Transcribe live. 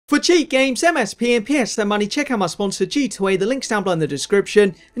For cheat games, MSP and PSN money, check out my sponsor G2A, the link's down below in the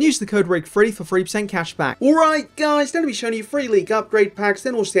description, and use the code RIGFREE for 3% cashback. Alright guys, going to be showing you free league upgrade packs,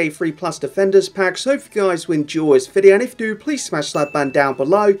 then also a free plus defenders pack, so hope you guys will enjoy this video, and if you do, please smash that button down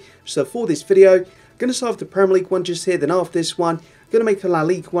below. So for this video, I'm going to start with the Premier League one just here, then after this one, I'm going to make a La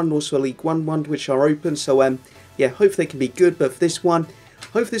Liga one and also a League One one, which are open, so yeah, hopefully they can be good, but for this one,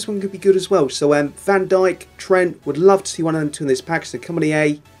 hopefully this one could be good as well. So Van Dijk, Trent, would love to see one of them two in this pack, so come on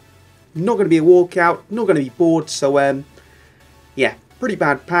EA. Not going to be a walkout, not going to be bored, so yeah, pretty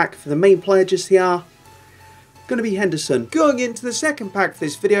bad pack. For the main player just here, going to be Henderson. Going into the second pack for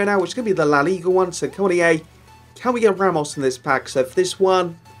this video now, which is going to be the La Liga one, so come on EA, can we get Ramos in this pack? So for this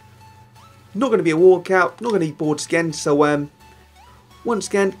one, not going to be a walkout, not going to be bored again, so once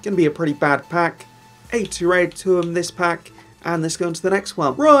again, going to be a pretty bad pack. 82 rated to him this pack, and let's go on to the next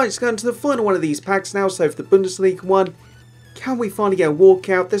one. Right, let's go into the final one of these packs now, so for the Bundesliga one, can we finally get a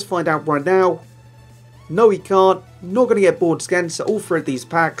walkout? Let's find out right now. No, we can't. Not going to get bored again, so all three of these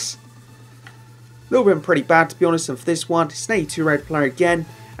packs a little bit pretty bad, to be honest. And for this one, it's an 82 red player again.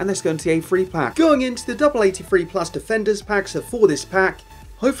 And let's go into the A3 pack. Going into the double 83 plus defenders pack, so for this pack,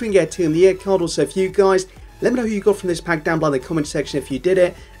 hopefully we can get a Team of the Year card. Also, for you guys, let me know who you got from this pack down below in the comment section if you did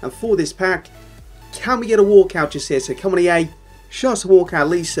it. And for this pack, can we get a walkout just here? So come on EA, show us a walkout at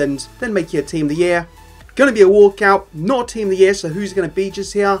least, and then make you a Team of the Year. Going to be a walkout, not a Team of the Year, so who's going to be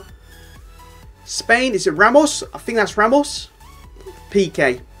just here? Spain, is it Ramos? I think that's Ramos.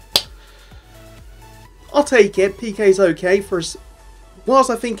 PK. I'll take it. PK's okay for us. Whilst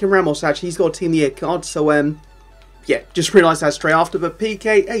I think in Ramos, actually, he's got a Team of the Year card, so yeah, just realised that straight after. But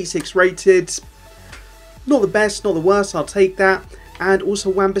PK, 86 rated. Not the best, not the worst, I'll take that. And also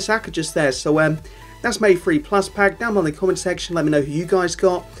Wan-Bissaka just there, so that's my free plus pack. Down below in the comment section, let me know who you guys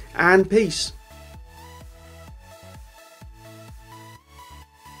got, and peace.